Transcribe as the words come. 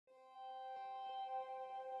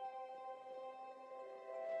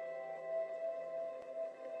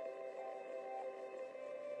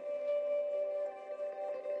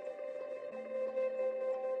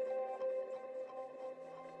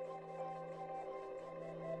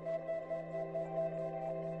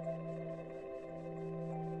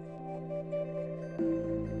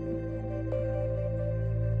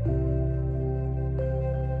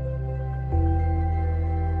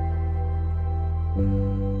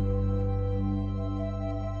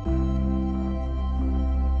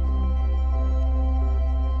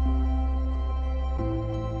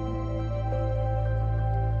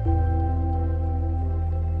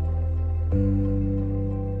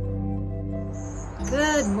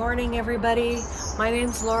Good morning, everybody. My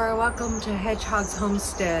name's Laura. Welcome to Hedgehog's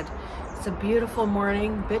Homestead. It's a beautiful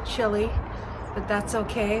morning, a bit chilly, but that's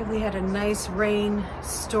okay. We had a nice rain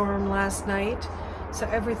storm last night, so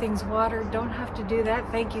everything's watered. Don't have to do that,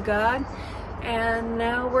 thank you God. And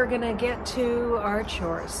now we're gonna get to our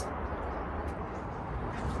chores.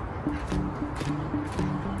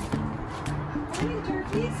 Morning,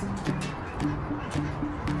 turkeys.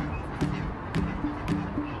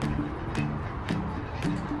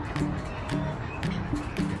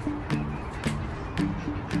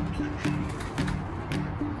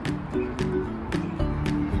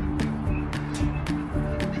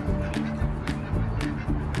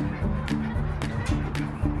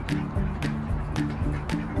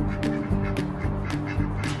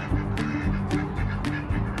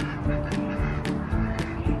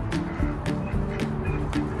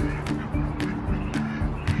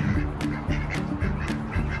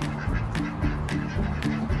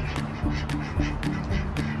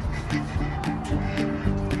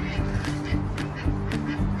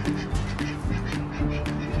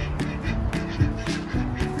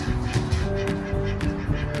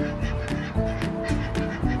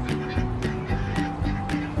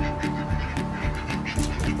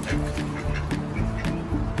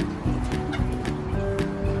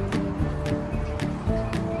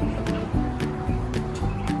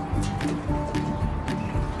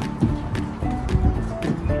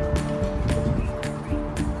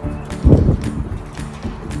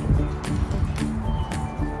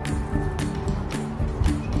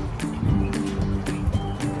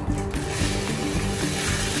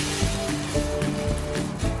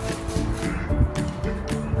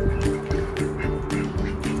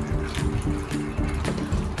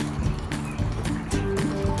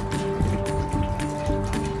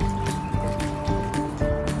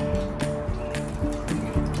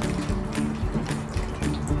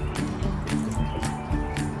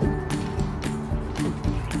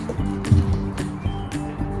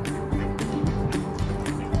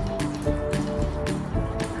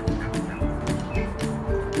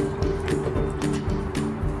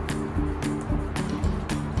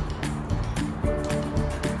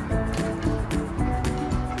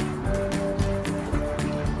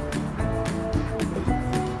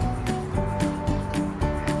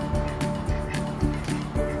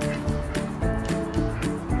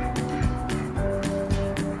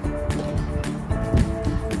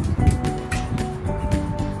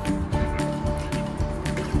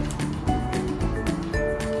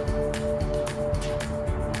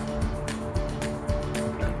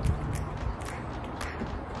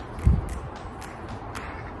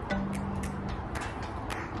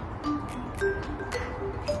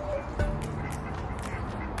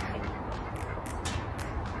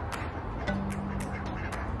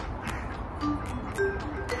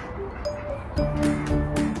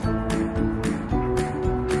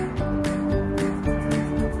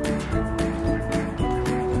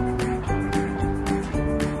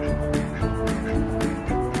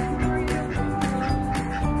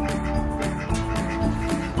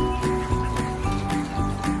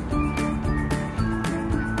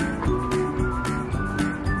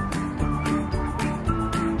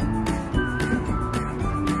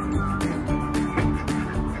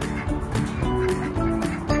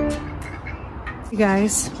 You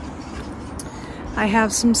guys, I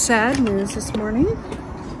have some sad news this morning.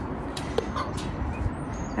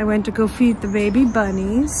 I went to go feed the baby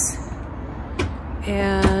bunnies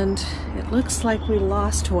and it looks like we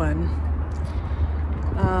lost one.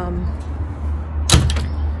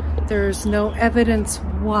 There's no evidence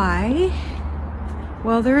why.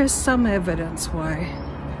 Well, there is some evidence why.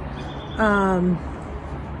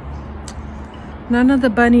 None of the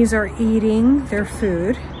bunnies are eating their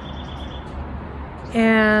food.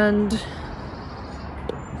 And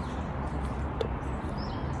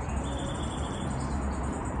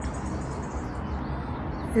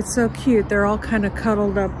it's so cute. They're all kind of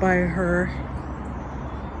cuddled up by her.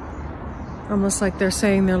 Almost like they're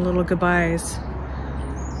saying their little goodbyes.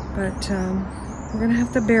 But we're gonna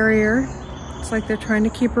have to bury her. It's like they're trying to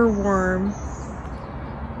keep her warm.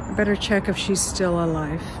 I better check if she's still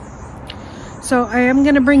alive. So I am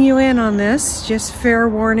gonna bring you in on this, just fair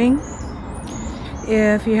warning.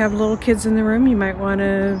 If you have little kids in the room, you might want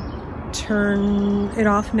to turn it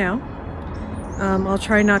off now. I'll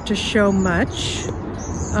try not to show much.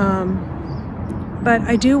 But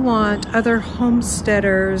I do want other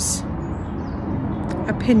homesteaders'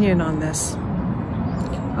 opinion on this.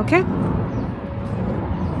 Okay?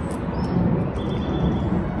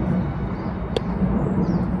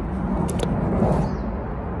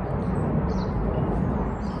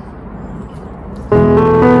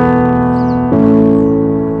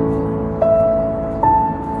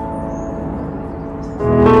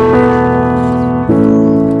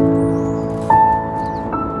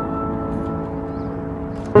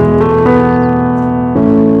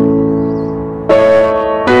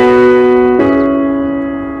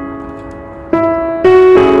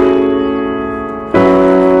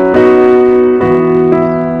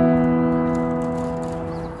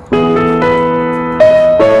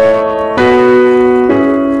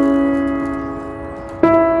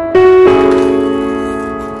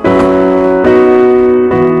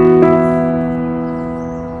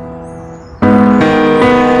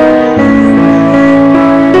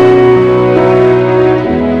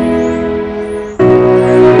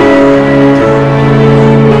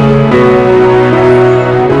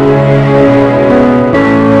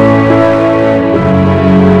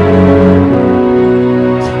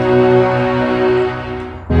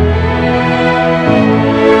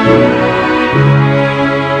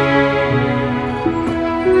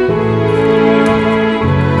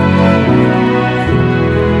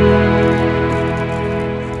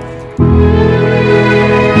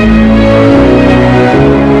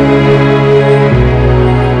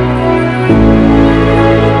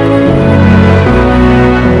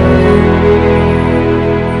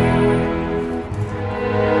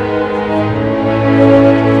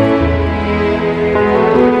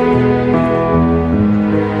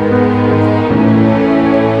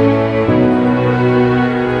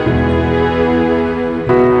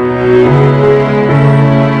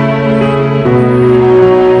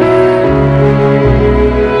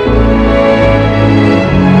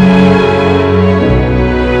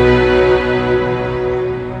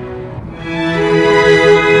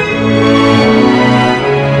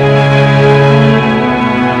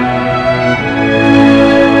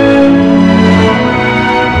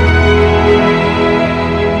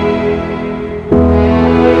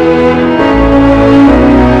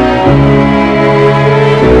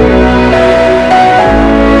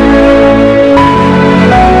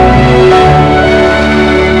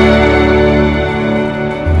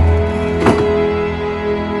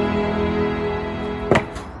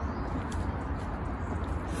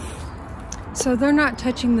 So they're not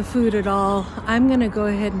touching the food at all. I'm gonna go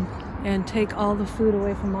ahead and take all the food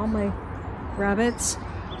away from all my rabbits.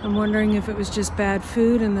 I'm wondering if it was just bad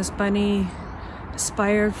food and this bunny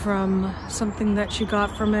aspired from something that she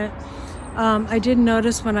got from it. I did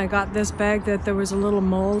notice when I got this bag that there was a little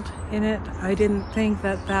mold in it. I didn't think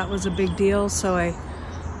that that was a big deal, so I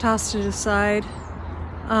tossed it aside.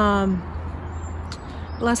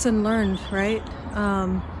 Lesson learned, right?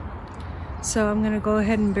 So I'm gonna go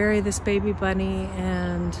ahead and bury this baby bunny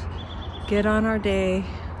and get on our day.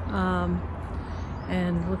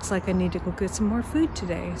 And looks like I need to go get some more food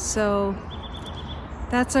today. So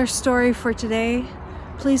that's our story for today.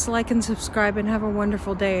 Please like and subscribe and have a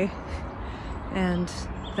wonderful day. And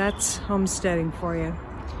that's homesteading for you.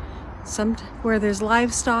 Where there's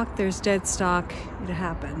livestock, there's dead stock. It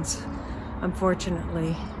happens,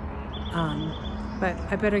 unfortunately. But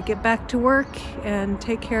I better get back to work and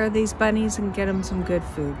take care of these bunnies and get them some good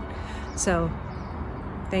food. So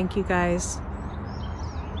thank you guys,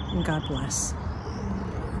 and God bless.